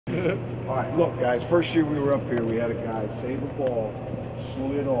All right, look, guys, first year we were up here, we had a guy save a ball,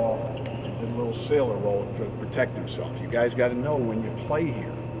 slid off, did a little sailor roll to protect himself. You guys got to know when you play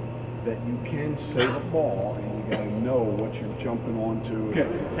here that you can save a ball, and you got to know what you're jumping onto. Okay,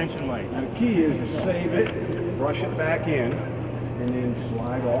 attention light. And the key is to save it, brush it back in, and then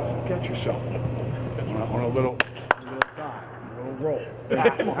slide off and catch yourself on a little dive, a little roll.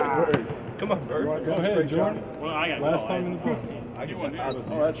 Come on, Bert. Go ahead, Jordan. Well, I got Last time in the book.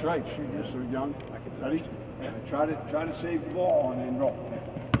 Oh, that's right. Shoot, you're so young. Ready? Try to save the ball and then roll.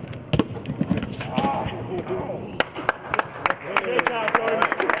 Good job,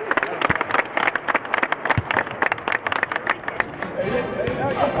 Jordan.